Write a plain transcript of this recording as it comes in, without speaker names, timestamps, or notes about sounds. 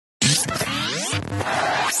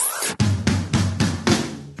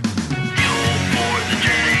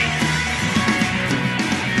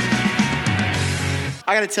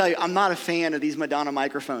got to tell you, I'm not a fan of these Madonna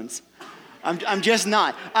microphones. I'm just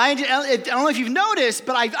not. I don't know if you've noticed,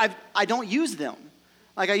 but I don't use them.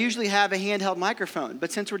 Like, I usually have a handheld microphone,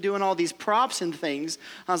 but since we're doing all these props and things,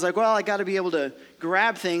 I was like, well, I got to be able to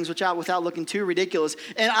grab things without looking too ridiculous.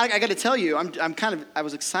 And I got to tell you, I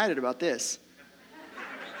was excited about this.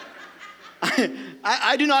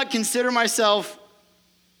 I do not consider myself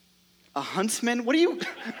a huntsman. What do you?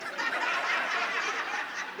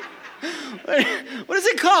 What is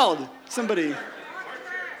it called? Somebody.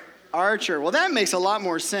 Archer. Well, that makes a lot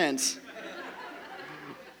more sense.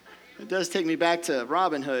 It does take me back to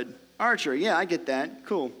Robin Hood. Archer, yeah, I get that.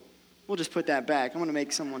 Cool. We'll just put that back. I'm going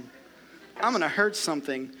to hurt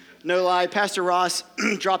something. No lie, Pastor Ross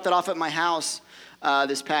dropped it off at my house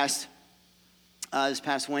this past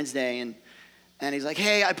Wednesday, and he's like,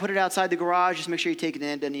 hey, I put it outside the garage. Just make sure you take it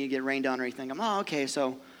in. Doesn't need to get rained on or anything. I'm okay. So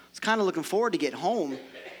I was kind of looking forward to get home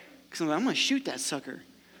because I'm going to shoot that sucker.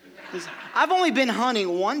 I've only been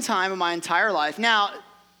hunting one time in my entire life. Now,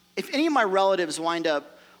 if any of my relatives wind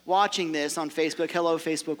up watching this on Facebook, hello,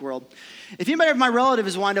 Facebook world. If anybody of my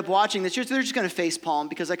relatives wind up watching this, they're just going to facepalm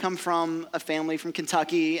because I come from a family from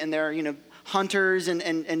Kentucky and they're, hunters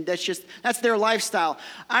and that's their lifestyle.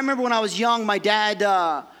 I remember when I was young, my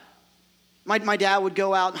dad would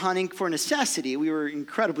go out hunting for necessity. We were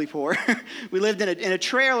incredibly poor. We lived in a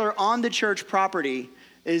trailer on the church property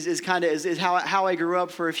is how I grew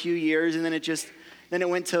up for a few years, and then it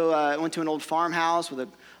went to an old farmhouse with a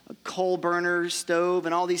coal burner stove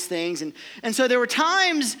and all these things, and so there were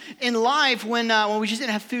times in life when we just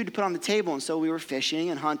didn't have food to put on the table, and so we were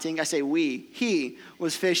fishing and hunting. I say he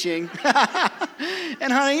was fishing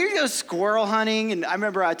and hunting. You go squirrel hunting, and I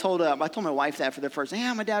remember I told my wife that for the first time.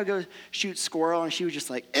 Yeah, my dad would go shoot squirrel, and she was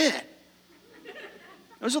just like,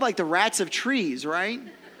 those are like the rats of trees, right?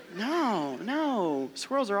 No,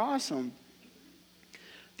 squirrels are awesome.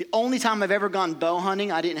 The only time I've ever gone bow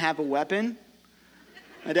hunting, I didn't have a weapon.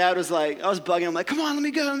 My dad was like, I was bugging him, like, come on, let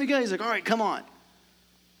me go. He's like, all right, come on.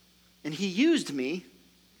 And he used me.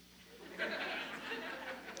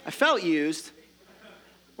 I felt used.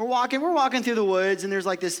 We're walking through the woods, and there's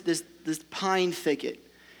like this pine thicket.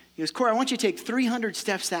 He goes, Corey, I want you to take 300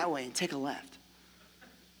 steps that way and take a left.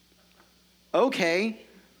 Okay.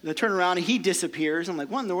 I turn around, and he disappears. I'm like,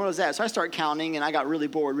 what in the world is that? So I start counting, and I got really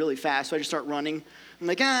bored really fast, so I just start running. I'm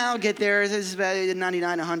like, I'll get there. This is about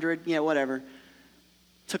 99, 100, whatever.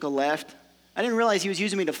 Took a left. I didn't realize he was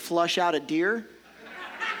using me to flush out a deer.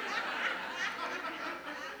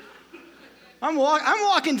 I'm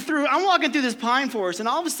walking through this pine forest, and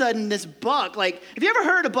all of a sudden this buck, like, have you ever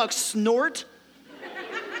heard a buck snort?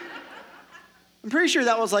 I'm pretty sure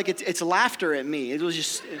that was like its laughter at me. It was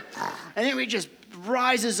just, and then it just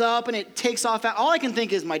rises up and it takes off. All I can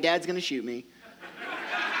think is my dad's going to shoot me.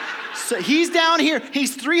 So he's down here.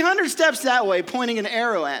 He's 300 steps that way, pointing an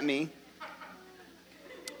arrow at me.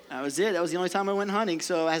 That was it. That was the only time I went hunting,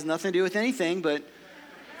 so it has nothing to do with anything, but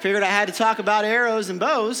figured I had to talk about arrows and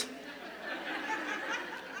bows.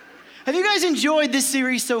 Have you guys enjoyed this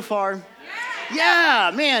series so far?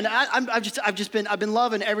 Yeah, man, I've been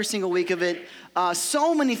loving every single week of it.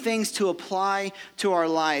 So many things to apply to our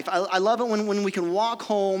life. I love it when we can walk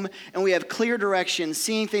home and we have clear direction,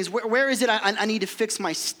 seeing things. Where is it I need to fix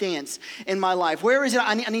my stance in my life? Where is it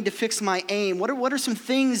I need to fix my aim? What are some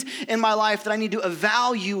things in my life that I need to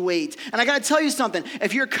evaluate? And I got to tell you something.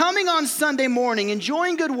 If you're coming on Sunday morning,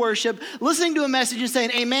 enjoying good worship, listening to a message and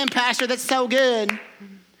saying, amen, pastor, that's so good,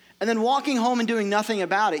 and then walking home and doing nothing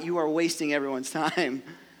about it, you are wasting everyone's time.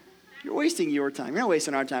 You're wasting your time. You're not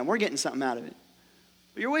wasting our time. We're getting something out of it.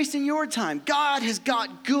 But you're wasting your time. God has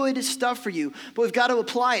got good stuff for you, but we've got to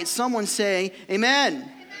apply it. Someone say, amen.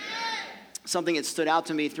 Amen. Something that stood out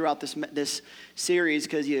to me throughout this series,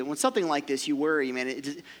 because when something like this, you worry, man.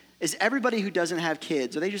 Is everybody who doesn't have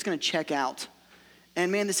kids, are they just going to check out?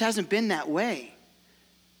 And man, this hasn't been that way.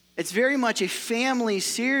 It's very much a family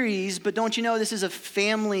series, but don't you know this is a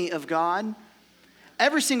family of God?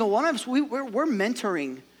 Every single one of us, we're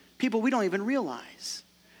mentoring people we don't even realize.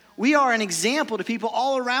 We are an example to people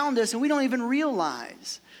all around us, and we don't even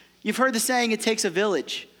realize. You've heard the saying, it takes a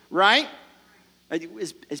village, right?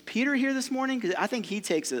 Is Peter here this morning? Because I think he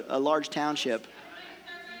takes a large township.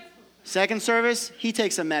 Second service, he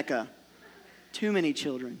takes a Mecca. Too many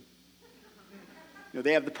children.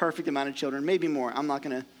 They have the perfect amount of children, maybe more. I'm not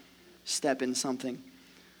going to step in something.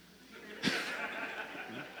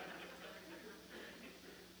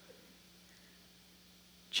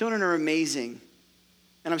 Children are amazing.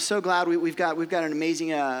 And I'm so glad we've got an amazing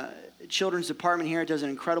children's department here does an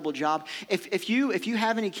incredible job. If you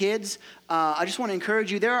have any kids, I just want to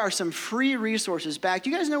encourage you. There are some free resources back. Do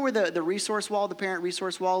you guys know where the resource wall, the parent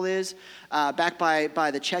resource wall is? Back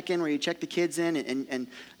by the check-in where you check the kids in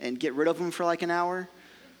and get rid of them for like an hour?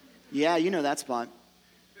 Yeah, you know that spot.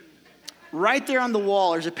 Right there on the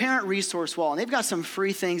wall, there's a parent resource wall, and they've got some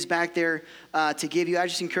free things back there to give you. I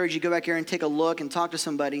just encourage you to go back here and take a look and talk to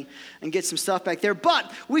somebody and get some stuff back there. But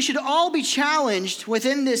we should all be challenged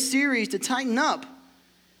within this series to tighten up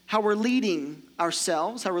how we're leading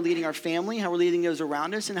ourselves, how we're leading our family, how we're leading those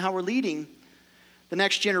around us, and how we're leading the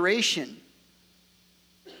next generation.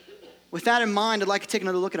 With that in mind, I'd like to take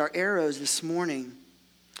another look at our arrows this morning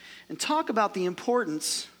and talk about the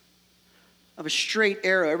importance of a straight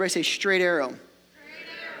arrow. Everybody say straight arrow. Straight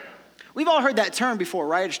arrow. We've all heard that term before,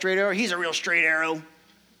 right? A straight arrow. He's a real straight arrow.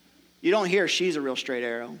 You don't hear she's a real straight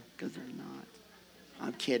arrow because they're not.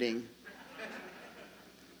 I'm kidding.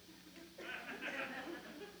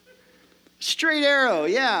 Straight arrow,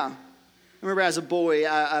 yeah. I remember as a boy,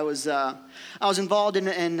 I was involved in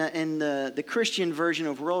the Christian version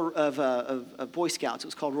of Boy Scouts. It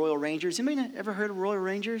was called Royal Rangers. Anybody ever heard of Royal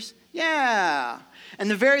Rangers? Yeah. And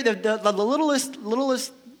the littlest,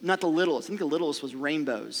 not the littlest. I think the littlest was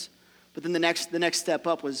rainbows. But then the next step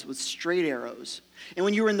up was straight arrows. And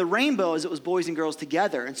when you were in the rainbows, it was boys and girls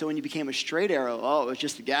together. And so when you became a straight arrow, it was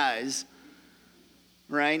just the guys,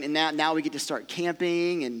 right? And now we get to start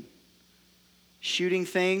camping and shooting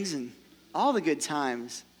things and all the good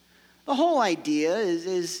times. The whole idea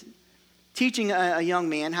is teaching a young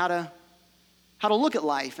man how to look at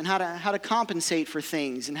life and how to compensate for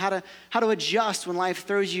things and how to adjust when life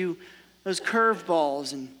throws you those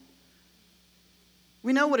curveballs. And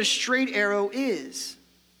we know what a straight arrow is.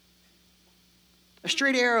 A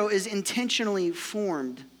straight arrow is intentionally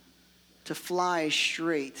formed to fly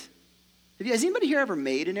straight. Has anybody here ever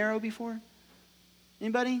made an arrow before?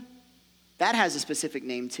 Anybody? That has a specific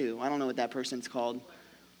name too. I don't know what that person's called.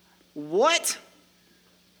 What?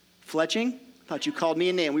 Fletching? Thought you called me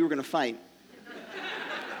a name. We were going to fight.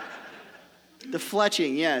 The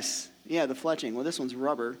fletching, yes. Yeah, the fletching. Well, this one's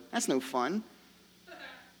rubber. That's no fun.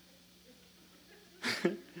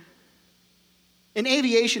 In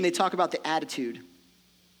aviation, they talk about the attitude.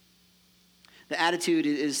 The attitude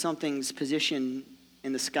is something's position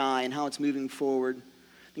in the sky and how it's moving forward.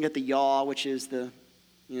 You got the yaw, which is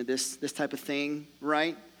this type of thing,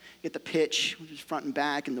 right? You get the pitch, which is front and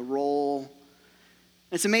back, and the roll.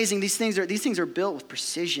 It's amazing. These things are built with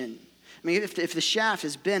precision. I mean, if the shaft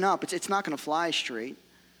has been up, it's not going to fly straight.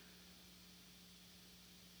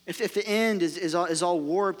 If the end is all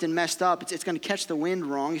warped and messed up, it's going to catch the wind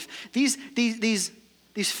wrong. If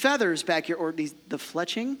these feathers back here, or the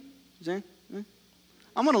fletching, is there?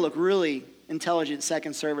 I'm going to look really intelligent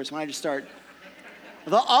second service when I just start.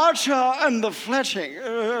 The archer and the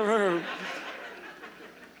fletching.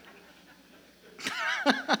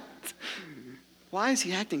 Why is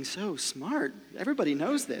he acting so smart? Everybody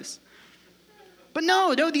knows this. But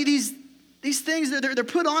no, these things, they're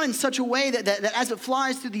put on in such a way that as it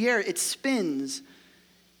flies through the air, it spins,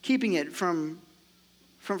 keeping it from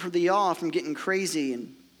the yaw from getting crazy.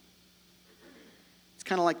 And it's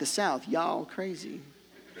kind of like the South, y'all crazy.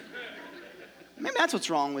 Maybe that's what's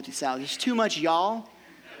wrong with the South. There's too much y'all.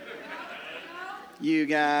 You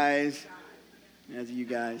guys. That's you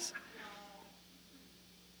guys.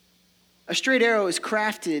 A straight arrow is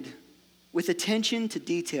crafted with attention to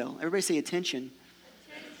detail. Everybody say attention.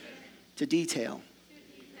 To detail.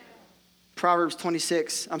 Proverbs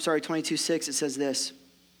 22:6, it says this.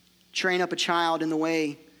 Train up a child in the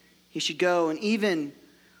way he should go, and even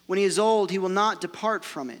when he is old, he will not depart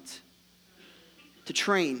from it. To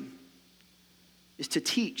train is to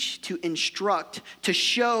teach, to instruct, to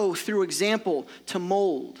show through example, to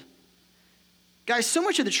mold. Guys, so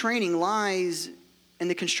much of the training lies in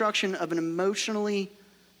the construction of an emotionally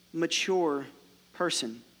mature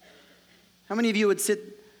person. How many of you would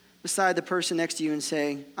sit beside the person next to you and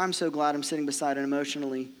say, I'm so glad I'm sitting beside an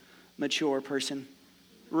emotionally mature person?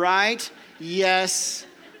 Right? Yes.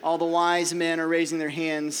 All the wise men are raising their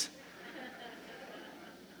hands.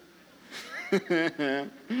 Guys,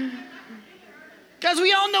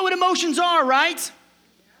 we all know what emotions are, right?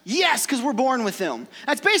 Yes, because we're born with them.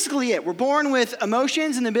 That's basically it. We're born with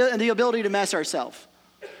emotions and the ability to mess ourselves.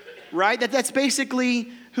 Right? That's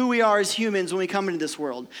basically who we are as humans when we come into this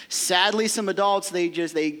world. Sadly, some adults,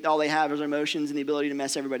 all they have is emotions and the ability to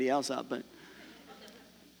mess everybody else up. But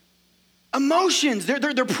emotions,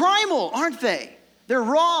 they're primal, aren't they? They're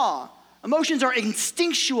raw. Emotions are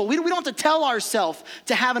instinctual. We don't have to tell ourselves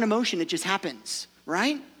to have an emotion. It just happens,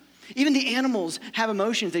 right? Even the animals have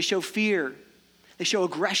emotions. They show fear. They show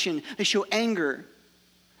aggression. They show anger.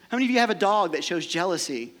 How many of you have a dog that shows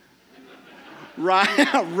jealousy?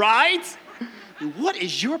 Right? Right? What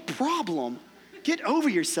is your problem? Get over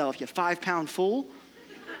yourself, you 5-pound fool.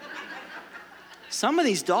 Some of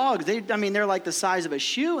these dogs, they're like the size of a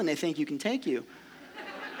shoe and they think you can take you.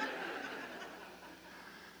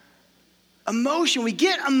 Emotion, we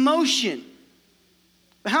get emotion.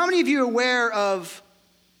 But how many of you are aware of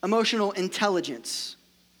emotional intelligence?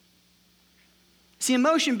 See,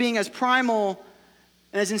 emotion being as primal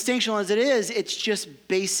and as instinctual as it is, it's just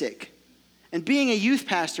basic. And being a youth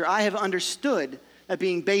pastor, I have understood that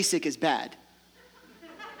being basic is bad.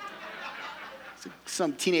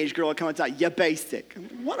 Some teenage girl will come and tell you, you're basic.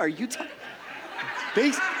 What are you talking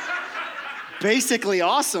about? Basically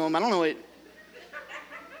awesome. I don't know what.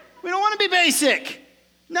 We don't want to be basic.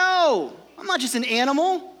 No, I'm not just an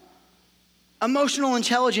animal. Emotional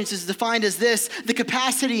intelligence is defined as this: the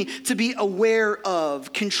capacity to be aware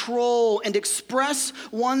of, control, and express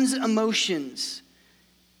one's emotions,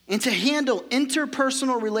 and to handle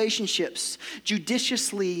interpersonal relationships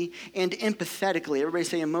judiciously and empathetically. Everybody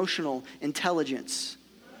say emotional intelligence.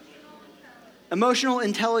 Emotional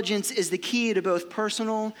intelligence is the key to both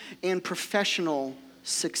personal and professional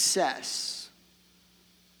success.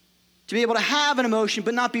 To be able to have an emotion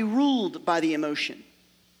but not be ruled by the emotion.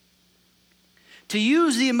 To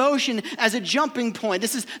use the emotion as a jumping point.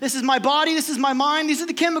 This is my body, this is my mind, these are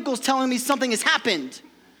the chemicals telling me something has happened.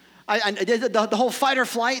 I did the whole fight or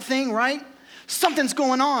flight thing, right? Something's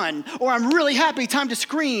going on. Or I'm really happy, time to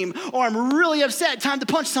scream. Or I'm really upset, time to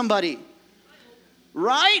punch somebody.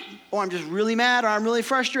 Right? Or I'm just really mad, or I'm really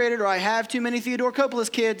frustrated, or I have too many Theodore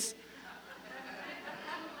Coppolas kids.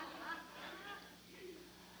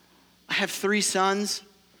 I have 3 sons.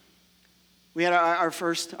 We had our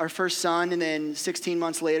first son, and then 16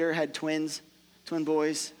 months later had twin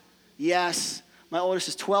boys. Yes, my oldest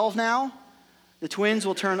is 12 now. The twins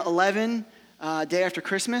will turn 11 day after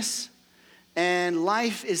Christmas, and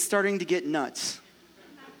life is starting to get nuts.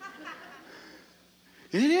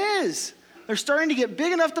 It is. They're starting to get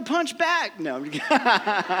big enough to punch back. No,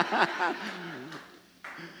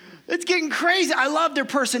 it's getting crazy. I love their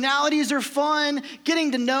personalities are fun,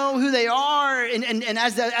 getting to know who they are, and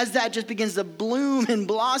as that just begins to bloom and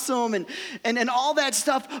blossom and all that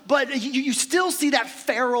stuff, but you still see that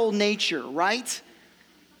feral nature, right?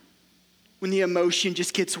 When the emotion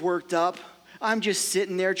just gets worked up. I'm just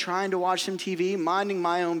sitting there trying to watch some TV, minding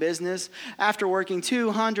my own business, after working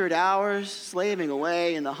 200 hours, slaving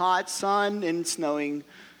away in the hot sun and snowing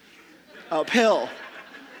uphill.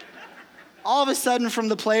 All of a sudden from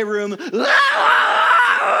the playroom,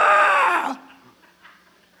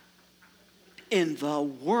 in the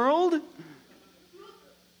world?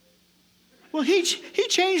 Well, he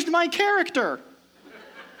changed my character.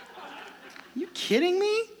 Are you kidding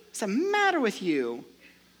me? What's the matter with you?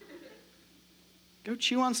 Go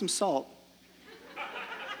chew on some salt.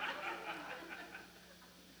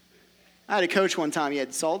 I had a coach one time, he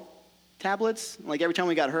had salt tablets. Like every time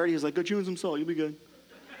we got hurt, he was like, go chew on some salt, you'll be good.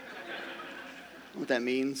 I don't know what that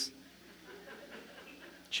means.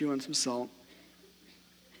 Chew on some salt.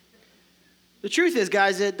 The truth is,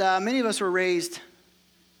 guys, that many of us were raised,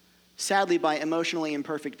 sadly, by emotionally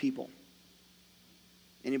imperfect people.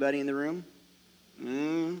 Anybody in the room?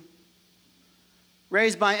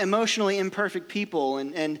 Raised by emotionally imperfect people.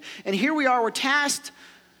 And here we are, we're tasked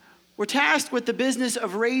with the business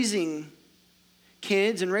of raising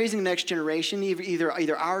kids and raising the next generation,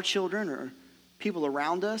 either our children or people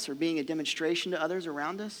around us, or being a demonstration to others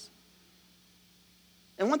around us.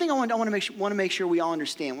 And one thing I want to make sure we all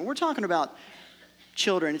understand, when we're talking about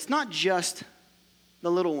children, it's not just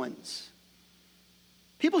the little ones.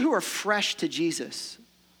 People who are fresh to Jesus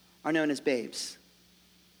are known as babes,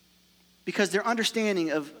 because their understanding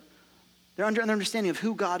of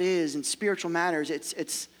who God is and spiritual matters,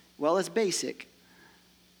 it's basic.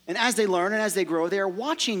 And as they learn and as they grow, they are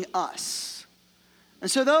watching us. And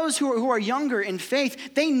so those who are younger in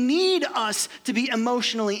faith, they need us to be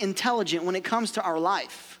emotionally intelligent when it comes to our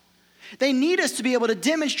life. They need us to be able to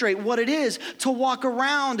demonstrate what it is to walk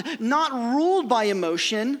around not ruled by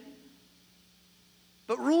emotion,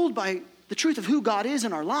 but ruled by the truth of who God is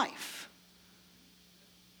in our life.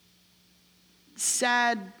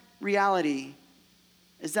 Sad reality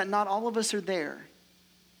is that not all of us are there.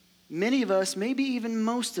 Many of us, maybe even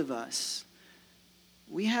most of us,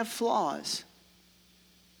 we have flaws.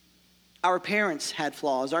 Our parents had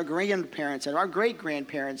flaws. Our grandparents had, our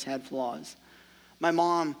great-grandparents had flaws. My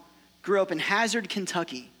mom grew up in Hazard,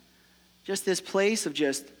 Kentucky. Just this place of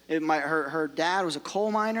Her dad was a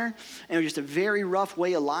coal miner, and it was just a very rough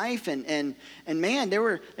way of life. And man, there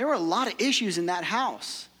were a lot of issues in that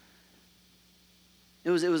house. It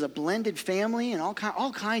was a blended family and all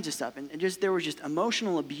kinds of stuff. And there was just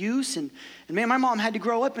emotional abuse. And man, my mom had to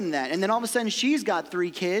grow up in that. And then all of a sudden she's got 3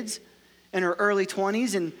 kids in her early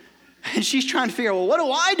 20s. And she's trying to figure out, well, what do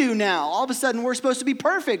I do now? All of a sudden we're supposed to be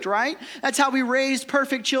perfect, right? That's how we raised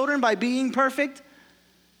perfect children, by being perfect.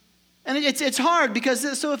 And it's hard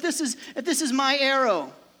because, so if this is my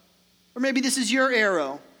arrow, or maybe this is your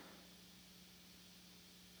arrow,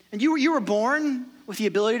 and you were born with the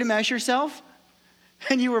ability to measure yourself,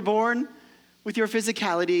 and you were born with your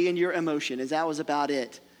physicality and your emotion, as that was about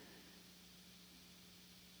it.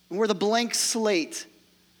 And we're the blank slate,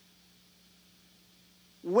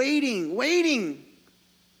 waiting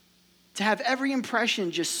to have every impression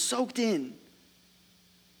just soaked in.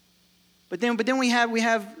 But then we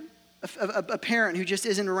have a parent who just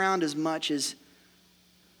isn't around as much as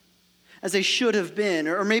they should have been.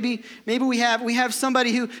 Or maybe we have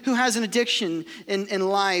somebody who has an addiction in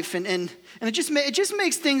life, and it just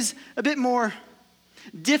makes things a bit more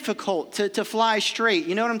difficult to fly straight.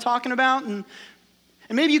 You know what I'm talking about? And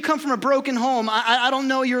maybe you come from a broken home. I don't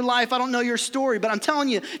know your life. I don't know your story. But I'm telling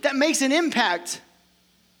you, that makes an impact.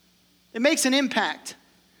 It makes an impact.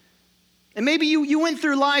 And maybe you went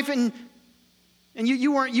through life and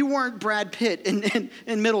you weren't Brad Pitt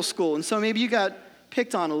in middle school. And so maybe you got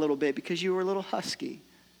picked on a little bit because you were a little husky.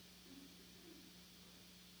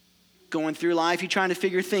 Going through life, you're trying to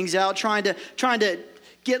figure things out, trying to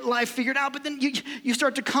get life figured out, but then you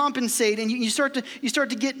start to compensate, and you start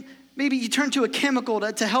to get, maybe you turn to a chemical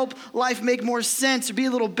to help life make more sense or be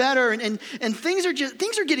a little better, and things are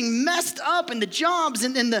getting messed up, in the jobs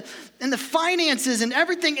and the finances and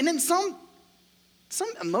everything, and then some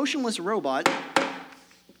emotionless robot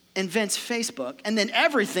invents Facebook, and then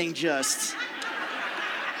everything just...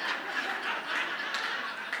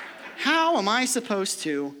 How am I supposed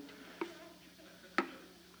to?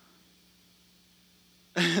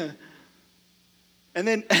 and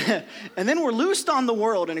then we're loosed on the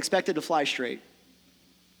world and expected to fly straight.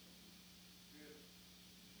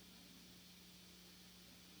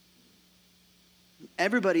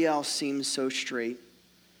 Everybody else seems so straight.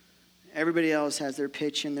 Everybody else has their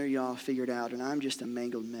pitch and their yaw figured out, and I'm just a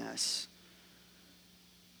mangled mess.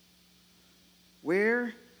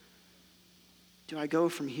 Where do I go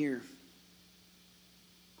from here?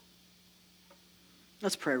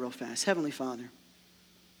 Let's pray real fast. Heavenly Father,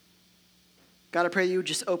 God, I pray you would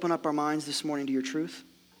just open up our minds this morning to your truth.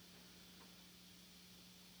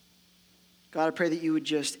 God, I pray that you would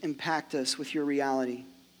just impact us with your reality.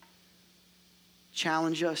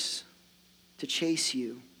 Challenge us to chase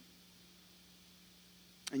you.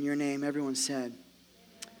 In your name, everyone said,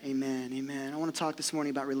 amen, amen. I want to talk this morning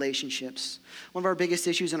about relationships. One of our biggest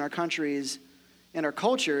issues in our country and our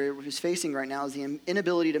culture is facing right now is the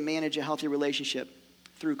inability to manage a healthy relationship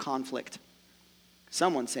through conflict.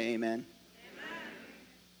 Someone say amen.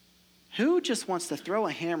 Who just wants to throw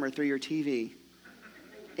a hammer through your TV?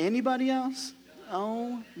 Anybody else?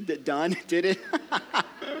 Oh, done? Did it?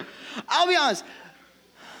 I'll be honest.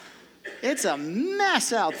 It's a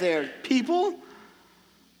mess out there, people.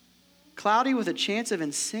 Cloudy with a chance of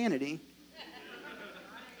insanity.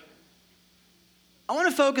 I want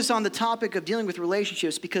to focus on the topic of dealing with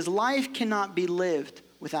relationships because life cannot be lived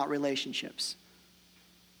without relationships.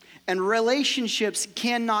 And relationships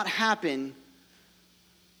cannot happen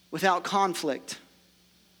without conflict.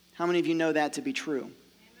 How many of you know that to be true? Amen.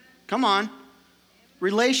 Come on.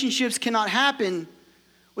 Relationships cannot happen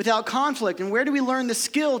without conflict. And where do we learn the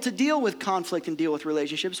skill to deal with conflict and deal with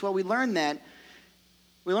relationships? Well, we learn that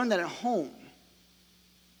at home.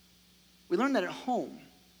 We learn that at home.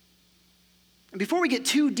 And before we get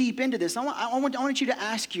too deep into this, I want you to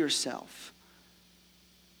ask yourself,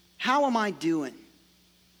 how am I doing?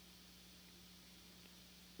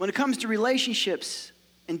 When it comes to relationships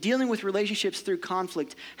and dealing with relationships through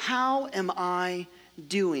conflict, how am I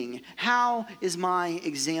doing? How is my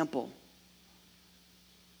example?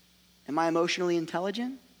 Am I emotionally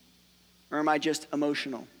intelligent? Or am I just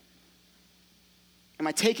emotional? Am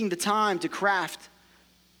I taking the time to craft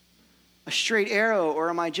a straight arrow, or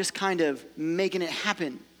am I just kind of making it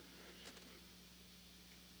happen?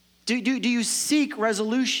 Do you seek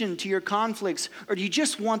resolution to your conflicts, or do you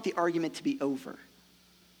just want the argument to be over?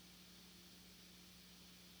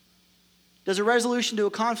 Does a resolution to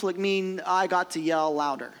a conflict mean I got to yell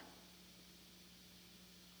louder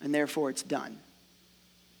and therefore it's done?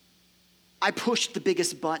 I pushed the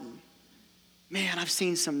biggest button Man, I've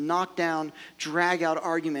seen some knockdown, drag-out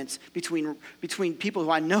arguments between people who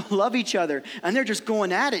I know love each other, and they're just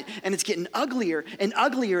going at it, and it's getting uglier and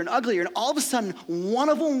uglier and uglier, and all of a sudden, one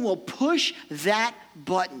of them will push that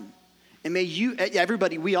button. And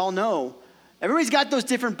everybody, we all know, everybody's got those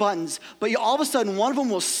different buttons, but all of a sudden, one of them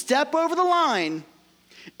will step over the line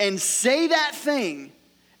and say that thing,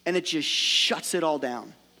 and it just shuts it all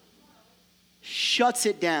down. Shuts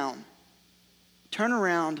it down. Turn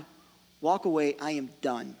around. Walk away, I am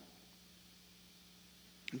done.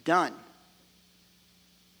 I'm done.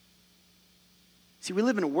 See, we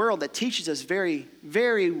live in a world that teaches us very,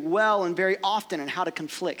 very well and very often on how to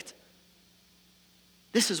conflict.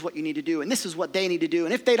 This is what you need to do, and this is what they need to do,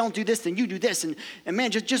 and if they don't do this, then you do this. And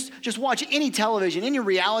man, just watch any television, any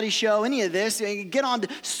reality show, any of this. Get on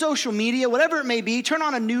social media, whatever it may be. Turn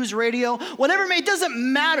on a news radio, whatever it may. It doesn't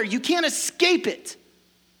matter. You can't escape it.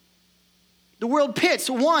 The world pits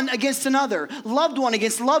one against another, loved one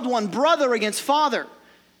against loved one, brother against father.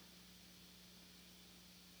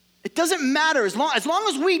 It doesn't matter. As long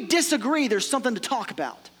as we disagree, there's something to talk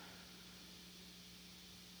about.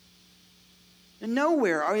 And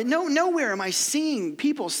nowhere am I seeing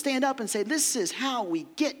people stand up and say, this is how we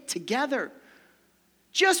get together.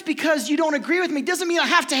 Just because you don't agree with me doesn't mean I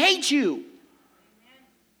have to hate you.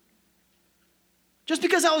 Just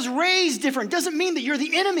because I was raised different doesn't mean that you're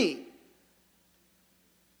the enemy.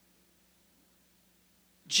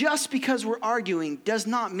 Just because we're arguing does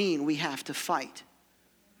not mean we have to fight.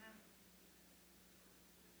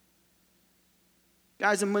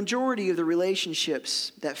 Guys, a majority of the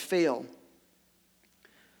relationships that fail,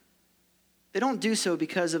 they don't do so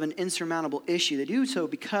because of an insurmountable issue. They do so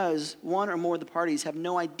because one or more of the parties have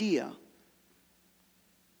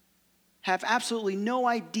absolutely no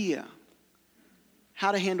idea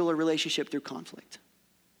how to handle a relationship through conflict.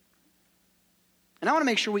 And I want to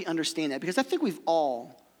make sure we understand that, because I think we've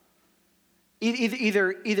all,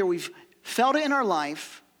 either we've felt it in our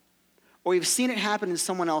life or we've seen it happen in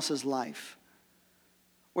someone else's life.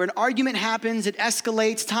 Where an argument happens, it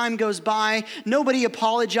escalates, time goes by, nobody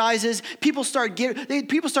apologizes, people start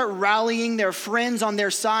rallying their friends on their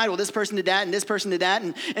side. Well, this person did that and this person did that,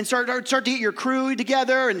 and start to get your crew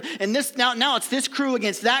together, and this now it's this crew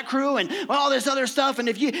against that crew, and all this other stuff. And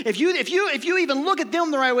if you even look at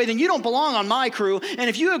them the right way, then you don't belong on my crew. And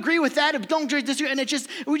if you agree with that, don't disagree, and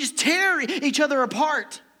we just tear each other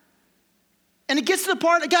apart. And it gets to the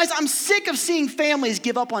part, guys, I'm sick of seeing families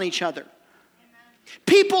give up on each other.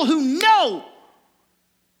 People who know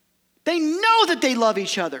that they love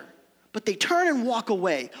each other, but they turn and walk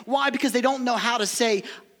away. Why? Because they don't know how to say,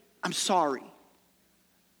 I'm sorry.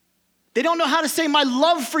 They don't know how to say, my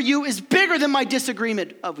love for you is bigger than my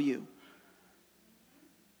disagreement of you.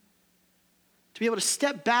 To be able to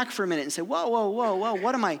step back for a minute and say, whoa,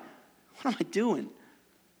 what am I doing?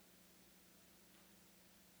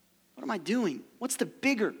 What am I doing? What's the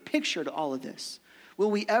bigger picture to all of this? Will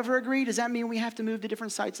we ever agree? Does that mean we have to move to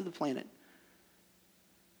different sides of the planet?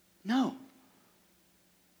 No.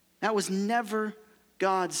 That was never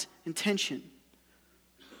God's intention.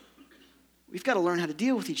 We've got to learn how to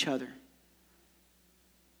deal with each other.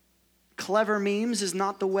 Clever memes is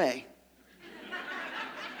not the way.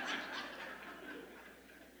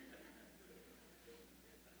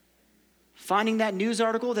 Finding that news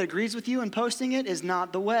article that agrees with you and posting it is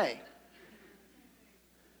not the way.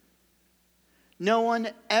 No one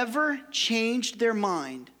ever changed their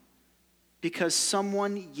mind because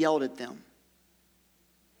someone yelled at them.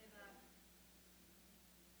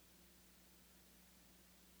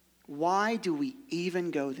 Why do we even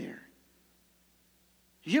go there?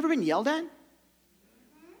 Have you ever been yelled at?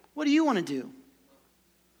 What do you want to do?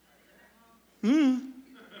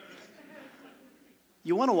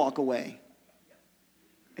 You want to walk away.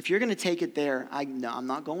 If you're going to take it there, I'm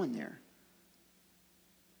not going there.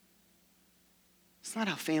 It's not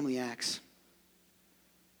how family acts.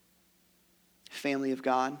 Family of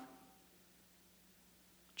God,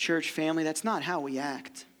 church family, that's not how we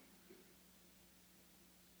act.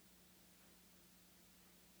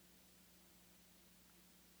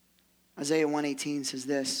 Isaiah 1:18 says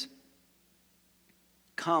this,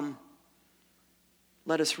 "Come,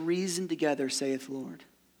 let us reason together, saith the Lord."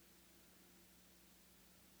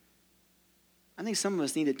 I think some of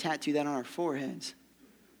us need to tattoo that on our foreheads.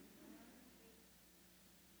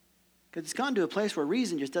 Because it's gone to a place where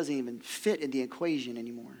reason just doesn't even fit in the equation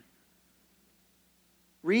anymore.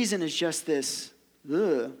 Reason is just this,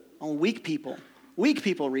 on weak people. Weak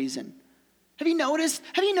people reason. Have you noticed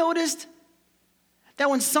that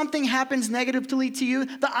when something happens negatively to you,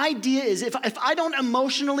 the idea is if I don't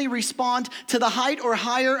emotionally respond to the height or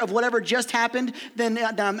higher of whatever just happened, then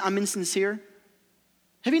I'm insincere.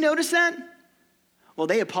 Have you noticed that? Well,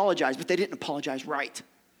 they apologized, but they didn't apologize right.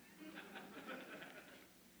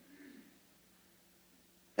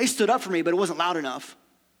 They stood up for me, but it wasn't loud enough.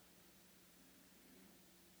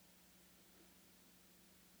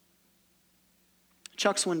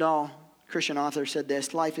 Chuck Swindoll, Christian author, said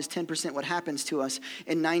this: life is 10% what happens to us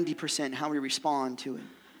and 90% how we respond to it.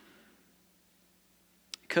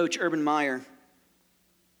 Coach Urban Meyer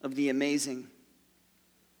of The Amazing.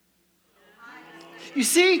 You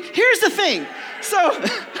see, here's the thing. So,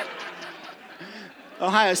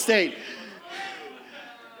 Ohio State.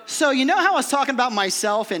 So you know how I was talking about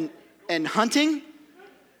myself and hunting?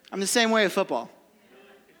 I'm the same way with football.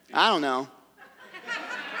 I don't know.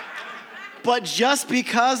 But just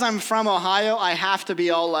because I'm from Ohio, I have to be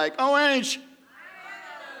all like, OH.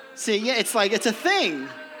 See, yeah, it's like, it's a thing.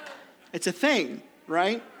 It's a thing,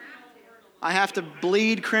 right? I have to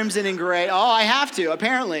bleed crimson and gray. Oh, I have to,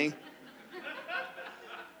 apparently.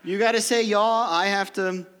 You got to say y'all, I have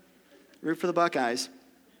to root for the Buckeyes.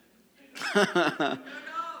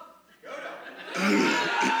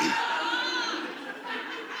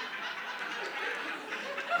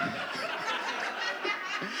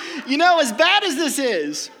 You know, as bad as this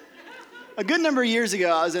is, a good number of years ago,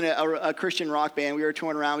 I was in a Christian rock band. We were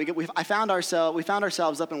touring around. We found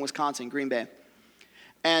ourselves up in Wisconsin, Green Bay,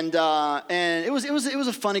 and it was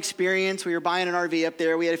a fun experience. We were buying an RV up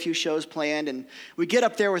there. We had a few shows planned, and we get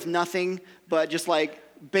up there with nothing but just like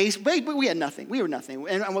we had nothing. We were nothing,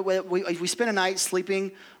 and we spent a night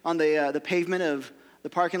sleeping on the pavement of the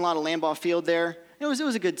parking lot of Lambeau Field there. It was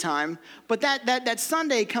a good time. But that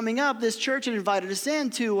Sunday coming up, this church had invited us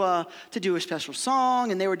in to do a special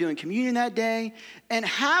song, and they were doing communion that day. And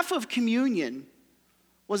half of communion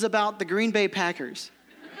was about the Green Bay Packers.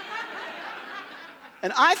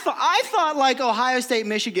 And I thought like Ohio State,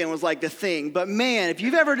 Michigan was like the thing. But man, if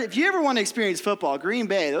you ever want to experience football, Green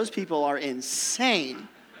Bay, those people are insane.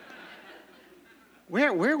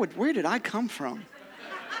 Where did I come from?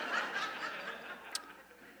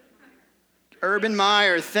 Urban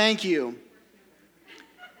Meyer, thank you.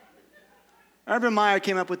 Urban Meyer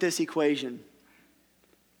came up with this equation.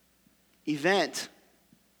 Event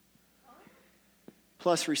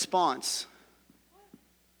plus response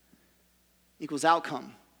equals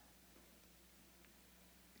outcome.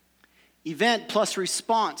 Event plus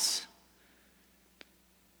response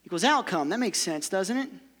equals outcome. That makes sense, doesn't it?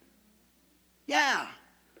 Yeah.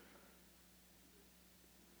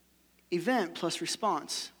 Event plus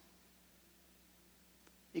response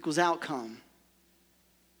equals outcome.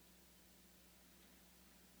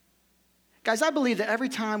 Guys, I believe that every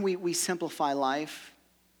time we simplify life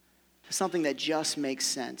to something that just makes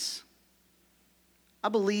sense, I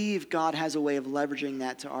believe God has a way of leveraging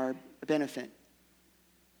that to our benefit.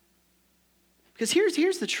 Because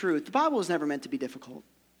here's the truth. The Bible was never meant to be difficult.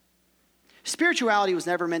 Spirituality was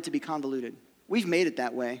never meant to be convoluted. We've made it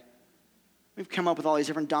that way. We've come up with all these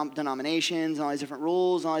different denominations, and all these different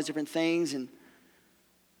rules, and all these different things, and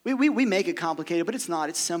we make it complicated, but it's not.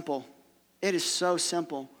 It's simple. It is so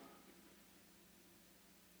simple.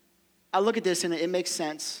 I look at this and it makes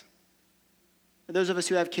sense. For those of us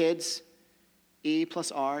who have kids, E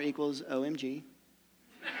plus R equals OMG.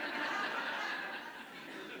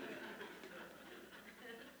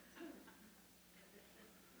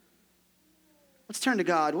 Let's turn to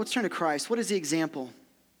God. Let's turn to Christ. What is the example?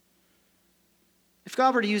 If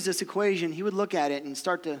God were to use this equation, he would look at it and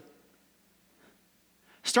start to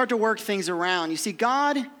work things around. You see,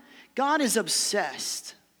 God is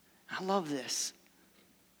obsessed. I love this.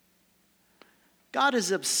 God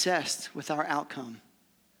is obsessed with our outcome.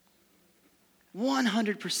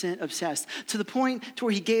 100% obsessed. To the point to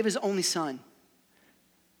where he gave his only son.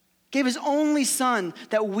 Gave his only son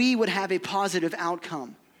that we would have a positive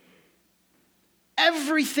outcome.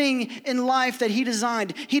 Everything in life that he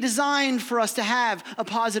designed for us to have a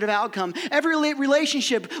positive outcome. Every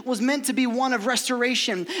relationship was meant to be one of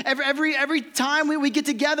restoration. Every time we get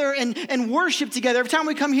together and worship together, every time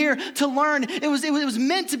we come here to learn, it was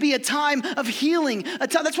meant to be a time of healing.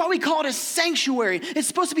 That's why we call it a sanctuary. It's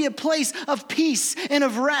supposed to be a place of peace and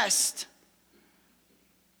of rest.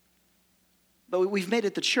 But we've made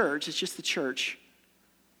it the church. It's just the church.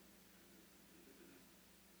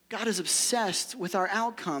 God is obsessed with our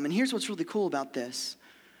outcome. And here's what's really cool about this.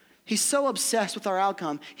 He's so obsessed with our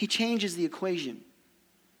outcome, he changes the equation.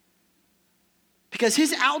 Because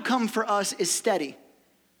his outcome for us is steady.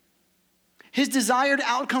 His desired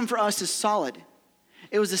outcome for us is solid.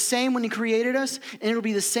 It was the same when he created us, and it'll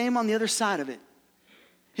be the same on the other side of it.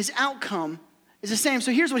 His outcome is the same.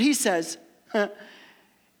 So here's what he says.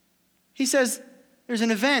 He says, there's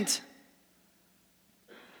an event.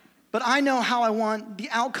 but I know how I want the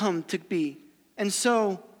outcome to be. And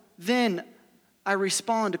so then I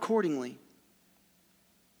respond accordingly.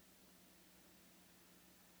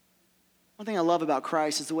 One thing I love about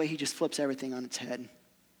Christ is the way he just flips everything on its head.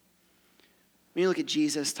 When you look at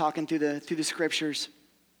Jesus talking through the scriptures,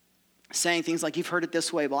 saying things like, you've heard it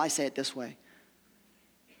this way, well, I say it this way.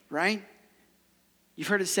 Right? You've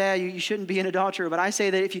heard it said you shouldn't be an adulterer, but I say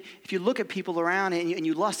that if you look at people around and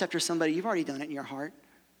you lust after somebody, you've already done it in your heart.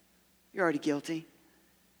 You're already guilty.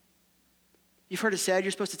 You've heard it said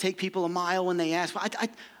you're supposed to take people a mile when they ask. Well,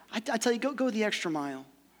 I tell you, go the extra mile.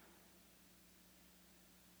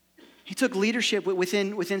 He took leadership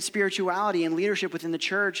within spirituality and leadership within the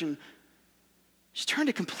church and just turned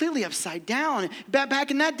it completely upside down.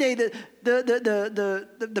 Back in that day,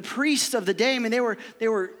 the priests of the day, I mean, they were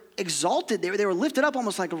exalted. They were lifted up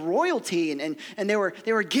almost like royalty, and they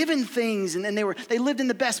were given things, and they lived in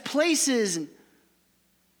the best places.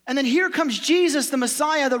 And then here comes Jesus, the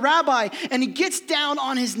Messiah, the Rabbi, and he gets down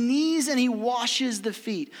on his knees and he washes the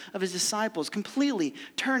feet of his disciples, completely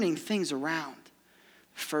turning things around.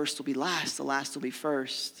 First will be last, the last will be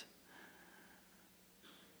first.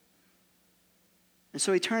 And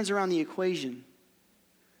so he turns around the equation.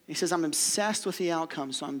 He says, I'm obsessed with the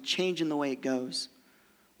outcome, so I'm changing the way it goes.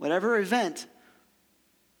 Whatever event,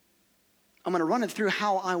 I'm going to run it through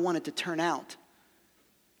how I want it to turn out.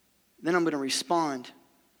 Then I'm going to respond.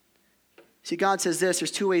 See, God says this, there's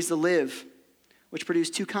two ways to live, which produce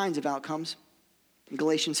two kinds of outcomes. In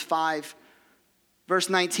Galatians 5, verse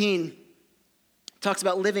 19, talks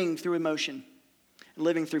about living through emotion and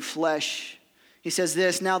living through flesh. He says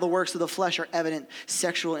this, now the works of the flesh are evident: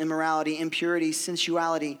 sexual immorality, impurity,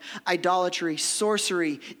 sensuality, idolatry,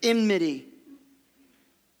 sorcery, enmity.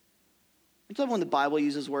 I love when the Bible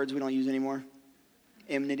uses words we don't use anymore.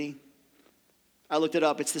 Enmity. I looked it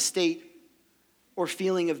up. It's the state or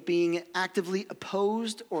feeling of being actively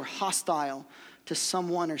opposed or hostile to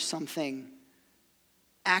someone or something.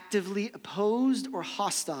 Actively opposed or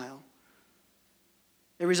hostile.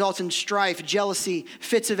 It results in strife, jealousy,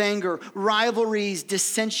 fits of anger, rivalries,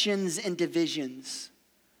 dissensions, and divisions.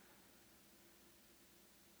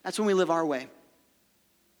 That's when we live our way.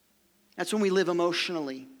 That's when we live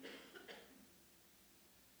emotionally.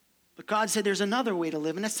 But God said there's another way to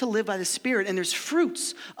live, and that's to live by the Spirit. And there's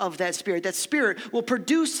fruits of that Spirit. That Spirit will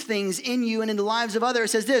produce things in you and in the lives of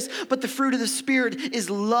others. It says this, but the fruit of the Spirit is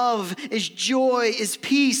love, is joy, is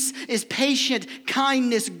peace, is patient,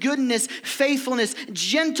 kindness, goodness, faithfulness,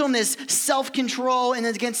 gentleness, self-control. And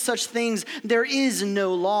against such things there is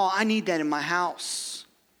no law. I need that in my house.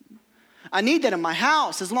 I need that in my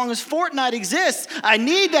house. As long as Fortnite exists, I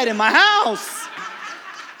need that in my house.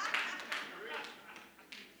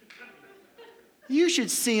 You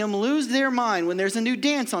should see them lose their mind when there's a new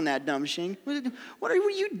dance on that dumb thing. What are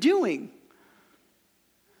you doing?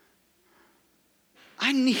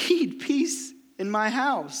 I need peace in my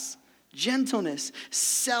house. Gentleness,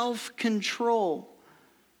 self-control.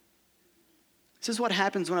 This is what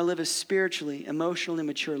happens when I live a spiritually, emotionally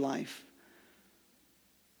mature life.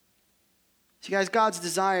 See, guys, God's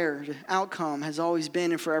desired outcome has always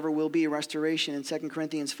been and forever will be restoration. In 2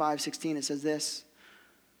 Corinthians 5:16, it says this.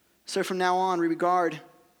 So from now on, we regard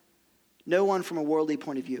no one from a worldly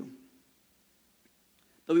point of view.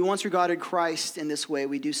 Though we once regarded Christ in this way,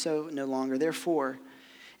 we do so no longer. Therefore,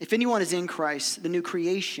 if anyone is in Christ, the new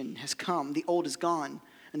creation has come, the old is gone,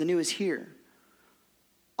 and the new is here.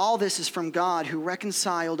 All this is from God, who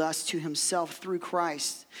reconciled us to himself through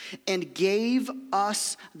Christ and gave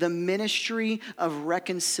us the ministry of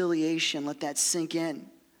reconciliation. Let that sink in.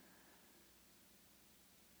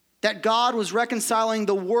 That God was reconciling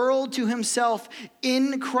the world to himself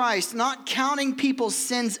in Christ, not counting people's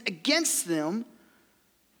sins against them.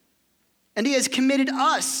 And he has committed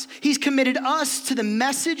us. He's committed us to the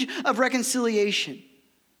message of reconciliation.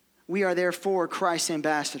 We are therefore Christ's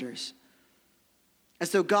ambassadors. As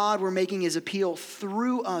though God were making his appeal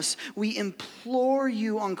through us, we implore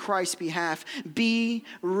you on Christ's behalf, be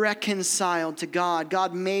reconciled to God.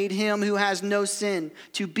 God made him who has no sin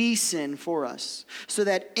to be sin for us, so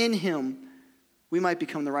that in him we might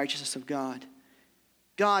become the righteousness of God.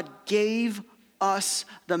 God gave us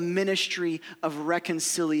the ministry of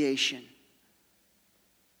reconciliation.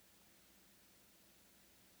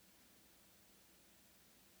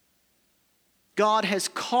 God has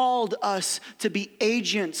called us to be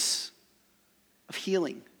agents of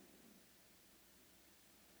healing,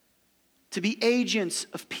 to be agents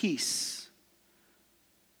of peace,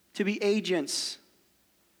 to be agents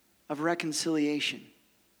of reconciliation.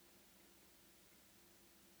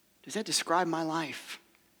 Does that describe my life?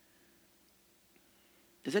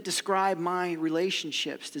 Does that describe my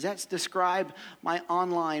relationships? Does that describe my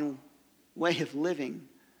online way of living?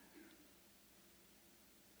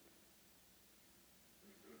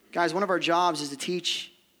 Guys, one of our jobs is to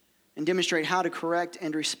teach and demonstrate how to correct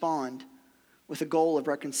and respond with a goal of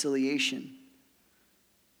reconciliation.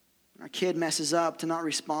 When our kid messes up, to not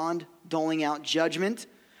respond, doling out judgment,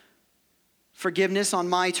 forgiveness on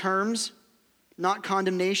my terms, not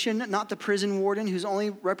condemnation, not the prison warden whose only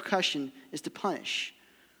repercussion is to punish.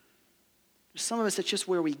 For some of us, that's just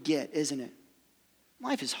where we get, isn't it?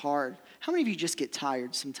 Life is hard. How many of you just get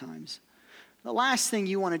tired sometimes? The last thing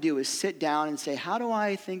you want to do is sit down and say, how do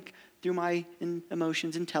I think through my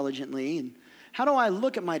emotions intelligently? And how do I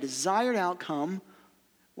look at my desired outcome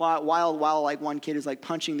while like one kid is like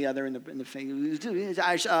punching the other in the face?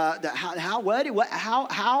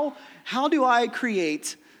 How do I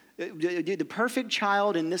create the perfect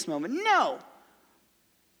child in this moment? No.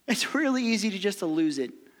 It's really easy to just to lose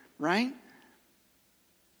it, right?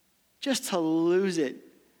 Just to lose it.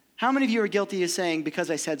 How many of you are guilty of saying,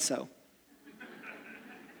 because I said so?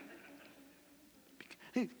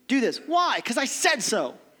 Do this. Why? Because I said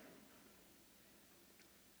so.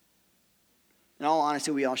 In all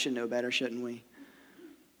honesty, we all should know better, shouldn't we?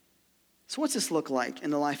 So what's this look like in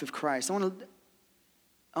the life of Christ?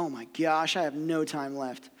 Oh my gosh, I have no time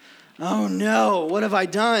left. Oh no, what have I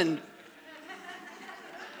done?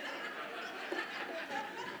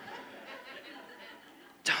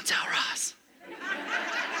 Don't tell Ross.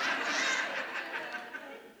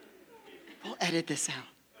 We'll edit this out.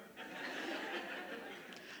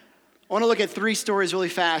 I want to look at 3 stories really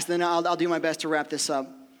fast, then I'll do my best to wrap this up.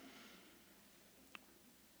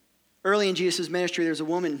 Early in Jesus' ministry, there's a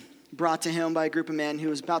woman brought to him by a group of men who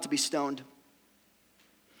was about to be stoned.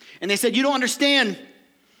 And they said, you don't understand.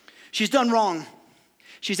 She's done wrong.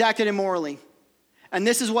 She's acted immorally. And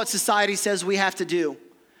this is what society says we have to do.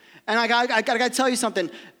 And I got to tell you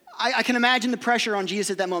something. I can imagine the pressure on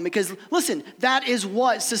Jesus at that moment. Because listen, that is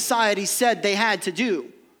what society said they had to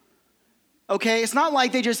do. Okay, it's not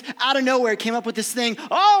like they just out of nowhere came up with this thing.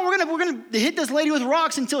 Oh, we're gonna hit this lady with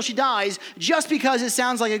rocks until she dies just because it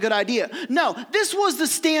sounds like a good idea. No, this was the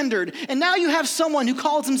standard. And now you have someone who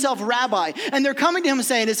calls himself rabbi, and they're coming to him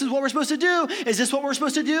saying, "This is what we're supposed to do. Is this what we're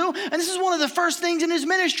supposed to do?" And this is one of the first things in his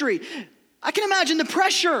ministry. I can imagine the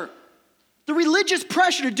pressure, the religious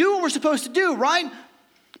pressure to do what we're supposed to do, right?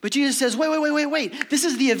 But Jesus says, "Wait. This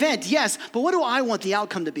is the event, yes, but what do I want the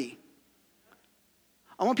outcome to be?"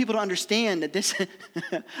 I want people to understand that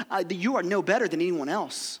that you are no better than anyone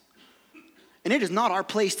else. And it is not our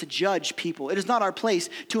place to judge people. It is not our place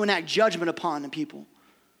to enact judgment upon the people.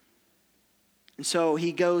 And so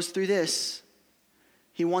he goes through this.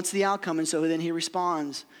 He wants the outcome, and so then he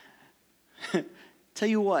responds. Tell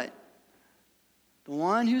you what, the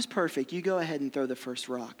one who's perfect, you go ahead and throw the first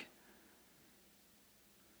rock.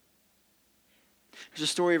 There's a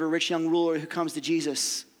story of a rich young ruler who comes to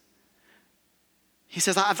Jesus. He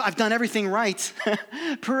says, I've done everything right.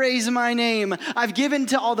 Praise my name. I've given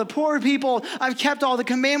to all the poor people. I've kept all the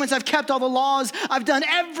commandments. I've kept all the laws. I've done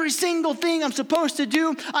every single thing I'm supposed to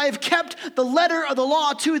do. I have kept the letter of the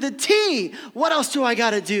law to the T. What else do I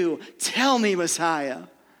got to do? Tell me, Messiah.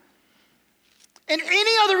 And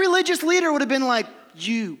any other religious leader would have been like,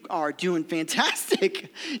 you are doing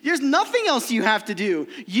fantastic. There's nothing else you have to do.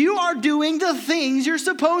 You are doing the things you're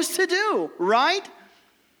supposed to do, right?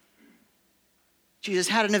 Jesus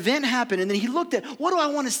had an event happen, and then he looked at, what do I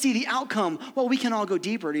want to see the outcome? Well, we can all go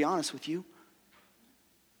deeper, to be honest with you.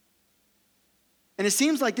 And it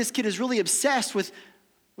seems like this kid is really obsessed with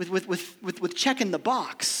checking the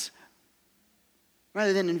box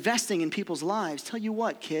rather than investing in people's lives. Tell you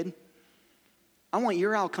what, kid, I want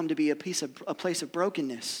your outcome to be a place of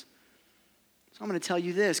brokenness. So I'm going to tell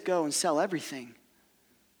you this, go and sell everything.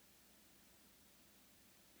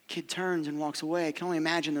 Kid turns and walks away. I can only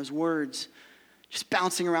imagine those words just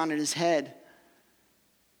bouncing around in his head.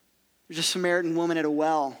 There's a Samaritan woman at a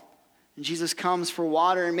well, and Jesus comes for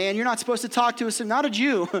water, and man, you're not supposed to talk to not a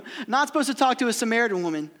Jew, not supposed to talk to a Samaritan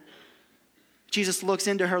woman. Jesus looks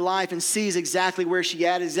into her life and sees exactly where she's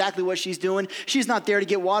at, exactly what she's doing. She's not there to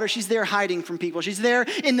get water. She's there hiding from people. She's there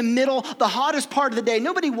in the middle, the hottest part of the day.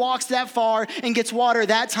 Nobody walks that far and gets water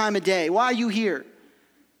that time of day. Why are you here?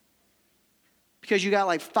 Because you got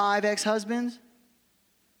like 5 ex-husbands?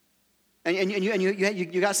 And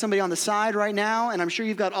you got somebody on the side right now, and I'm sure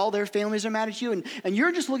you've got all their families are mad at you, and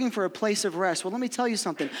you're just looking for a place of rest. Well, let me tell you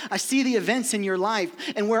something. I see the events in your life,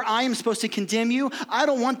 and where I am supposed to condemn you, I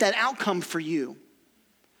don't want that outcome for you.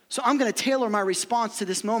 So I'm going to tailor my response to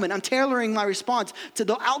this moment. I'm tailoring my response to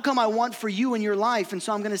the outcome I want for you in your life. And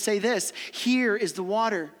so I'm going to say this, here is the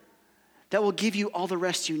water. that will give you all the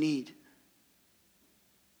rest you need.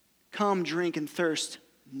 Come, drink, and thirst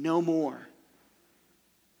no more.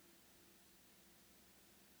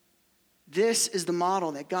 This is the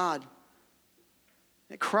model that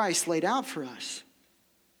Christ laid out for us.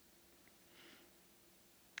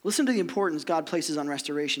 Listen to the importance God places on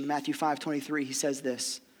restoration. In Matthew 5:23, he says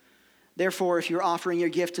this: "Therefore, if you're offering your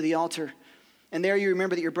gift to the altar, and there you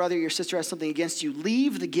remember that your brother or your sister has something against you,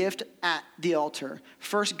 leave the gift at the altar.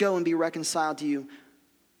 First go and be reconciled to you,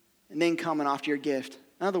 and then come and offer your gift."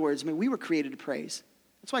 In other words, we were created to praise.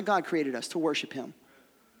 That's why God created us, to worship him.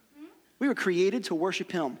 We were created to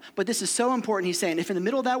worship him. But this is so important. He's saying, if in the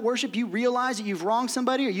middle of that worship you realize that you've wronged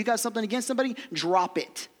somebody or you got something against somebody, drop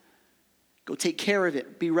it. Go take care of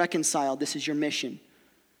it. Be reconciled. This is your mission.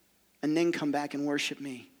 And then come back and worship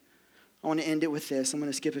me. I want to end it with this. I'm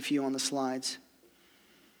going to skip a few on the slides.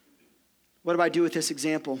 What do I do with this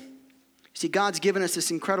example? See, God's given us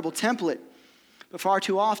this incredible template, but far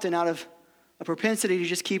too often, out of a propensity to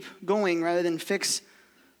just keep going rather than fix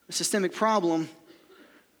a systemic problem,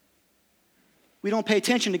 we don't pay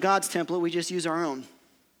attention to God's template. We just use our own.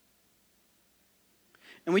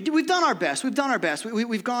 And we've done our best. We've done our best.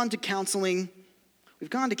 We've gone to counseling. We've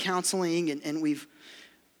gone to counseling, and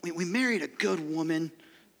we married a good woman,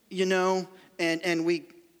 and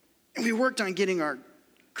we worked on getting our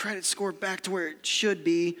credit score back to where it should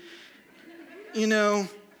be.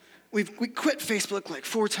 We quit Facebook like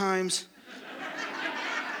 4 times.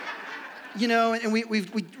 And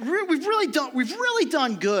we've really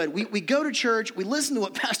done good. We go to church, we listen to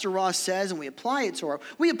what Pastor Ross says, and we apply it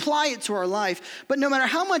to our life. But no matter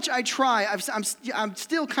how much I try, I'm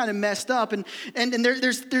still kind of messed up, and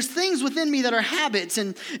there's things within me that are habits,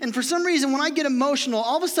 and for some reason when I get emotional,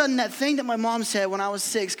 all of a sudden that thing that my mom said when I was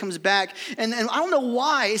 6 comes back, and I don't know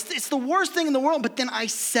why. It's the worst thing in the world, but then I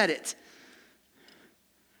said it.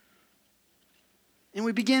 And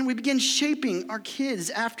we begin shaping our kids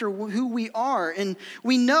after who we are. And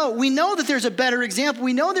we know that there's a better example.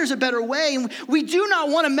 We know there's a better way. And we do not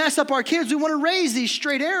want to mess up our kids. We want to raise these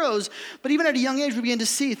straight arrows. But even at a young age, we begin to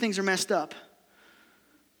see things are messed up.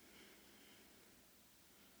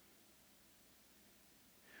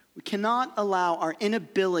 We cannot allow our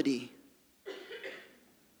inability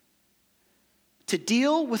to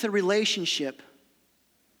deal with a relationship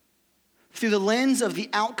through the lens of the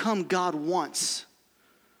outcome God wants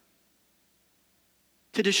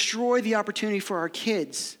to destroy the opportunity for our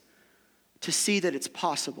kids to see that it's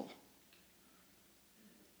possible.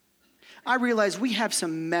 I realize we have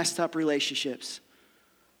some messed up relationships.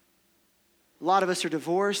 A lot of us are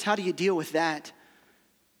divorced. How do you deal with that?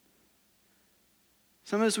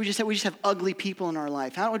 Some of us, we just have ugly people in our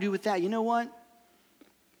life. How do I deal with that? You know what?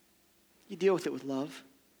 You deal with it with love.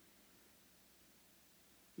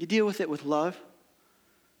 You deal with it with love.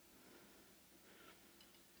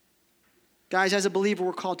 Guys, as a believer,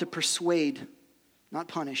 we're called to persuade, not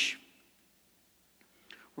punish.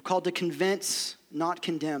 We're called to convince, not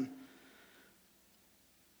condemn.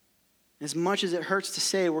 As much as it hurts to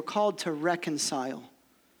say, we're called to reconcile,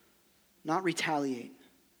 not retaliate.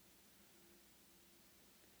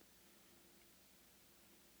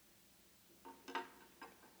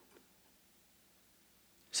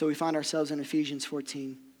 So we find ourselves in Ephesians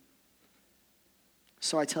 14.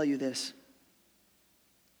 So I tell you this.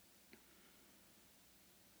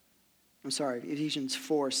 I'm sorry, Ephesians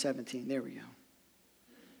 4:17. There we go.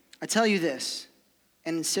 I tell you this,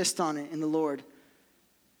 and insist on it in the Lord,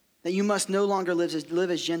 that you must no longer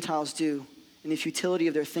live as Gentiles do in the futility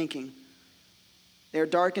of their thinking. They are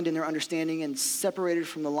darkened in their understanding and separated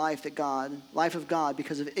from the life of God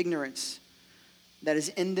because of ignorance that is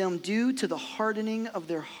in them due to the hardening of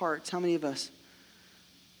their hearts. How many of us?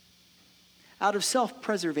 Out of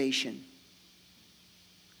self-preservation,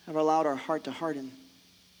 have allowed our heart to harden.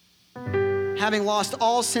 Having lost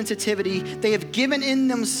all sensitivity, they have given in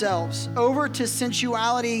themselves over to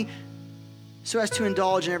sensuality so as to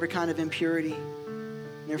indulge in every kind of impurity.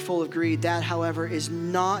 And they're full of greed. That, however, is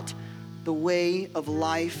not the way of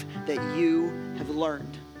life that you have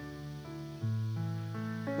learned.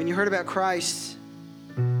 When you heard about Christ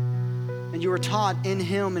and you were taught in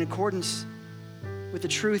him in accordance with the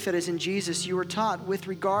truth that is in Jesus, you were taught with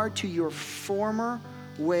regard to your former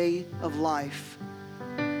way of life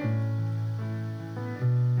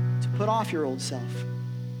to put off your old self.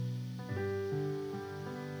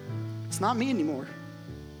 It's not me anymore.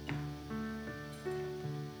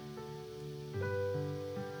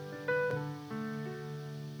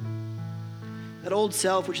 That old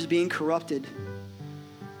self which is being corrupted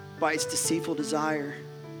by its deceitful desire.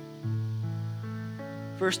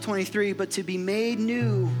 Verse 23, but to be made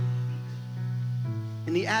new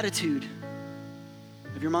in the attitude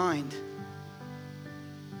of your mind.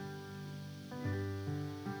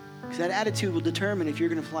 Because that attitude will determine if you're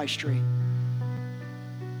going to fly straight.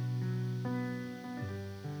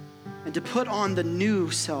 And to put on the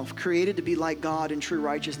new self, created to be like God in true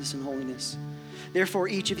righteousness and holiness. Therefore,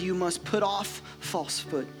 each of you must put off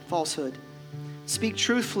falsehood. Speak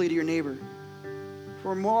truthfully to your neighbor.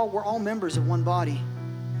 For we're all members of one body.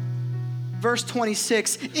 Verse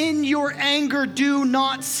 26, in your anger do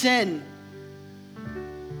not sin.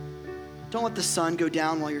 Don't let the sun go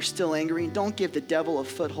down while you're still angry. Don't give the devil a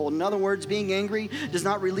foothold. In other words, being angry does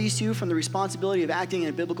not release you from the responsibility of acting in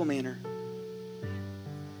a biblical manner.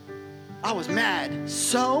 I was mad.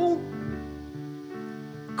 So?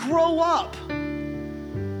 Grow up.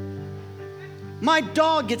 My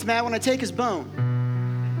dog gets mad when I take his bone.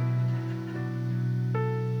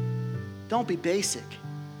 Don't be basic.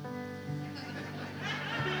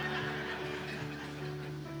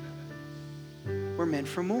 We're meant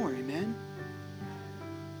for more, amen?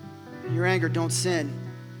 In your anger, don't sin.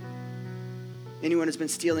 Anyone who's been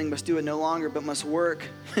stealing must do it no longer, but must work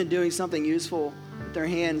doing something useful with their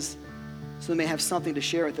hands so they may have something to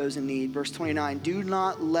share with those in need. Verse 29, do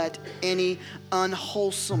not let any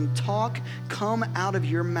unwholesome talk come out of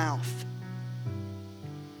your mouth,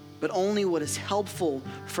 but only what is helpful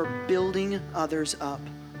for building others up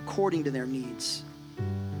according to their needs,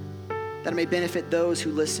 that it may benefit those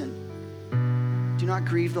who listen. Do not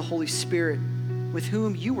grieve the Holy Spirit, with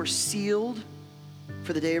whom you were sealed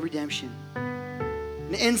for the day of redemption.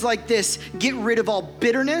 And it ends like this: get rid of all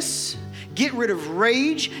bitterness, get rid of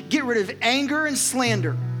rage, get rid of anger and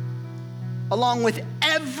slander, along with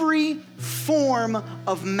every form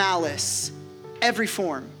of malice. Every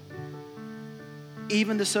form.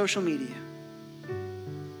 Even the social media.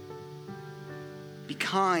 Be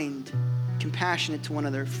kind, compassionate to one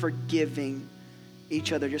another, forgiving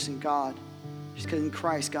each other just in God. Just because in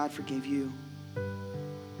Christ, God forgave you.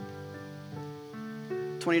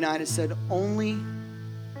 29, it said, only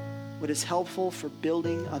what is helpful for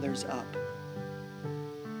building others up.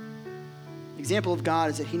 The example of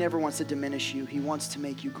God is that he never wants to diminish you. He wants to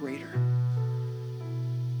make you greater.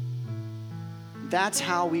 That's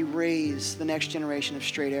how we raise the next generation of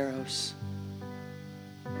straight arrows.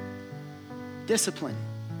 Discipline.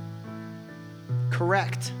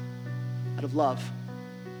 Correct out of love.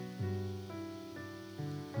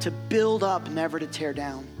 To build up, never to tear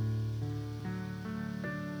down.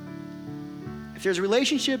 If there's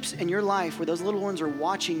relationships in your life where those little ones are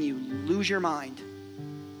watching you lose your mind,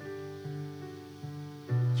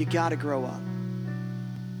 you gotta grow up.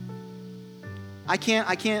 I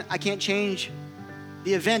can't change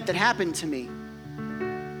the event that happened to me.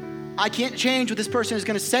 I can't change what this person is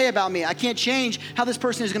going to say about me. I can't change how this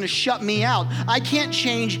person is going to shut me out. I can't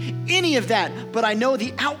change any of that, but I know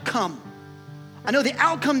the outcome. I know the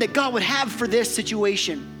outcome that God would have for this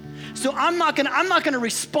situation. So I'm not going to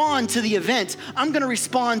respond to the event. I'm going to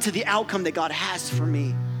respond to the outcome that God has for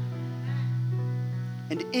me.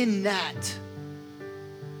 And in that,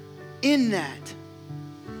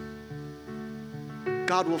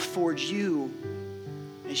 God will forge you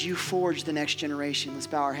as you forge the next generation. Let's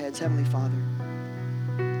bow our heads. Heavenly Father,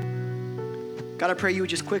 God, I pray you would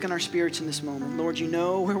just quicken our spirits in this moment. Lord, you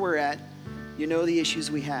know where we're at. You know the issues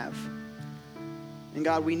we have. And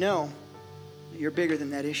God, we know that you're bigger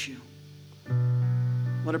than that issue.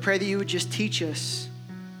 Lord, I pray that you would just teach us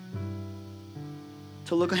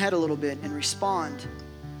to look ahead a little bit and respond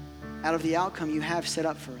out of the outcome you have set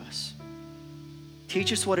up for us.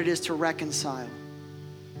 Teach us what it is to reconcile.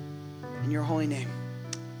 In your holy name,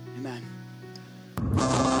 amen.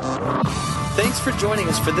 Thanks for joining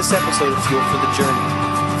us for this episode of Fuel for the Journey.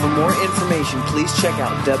 For more information, please check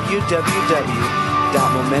out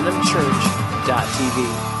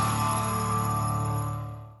www.momentumchurch.tv.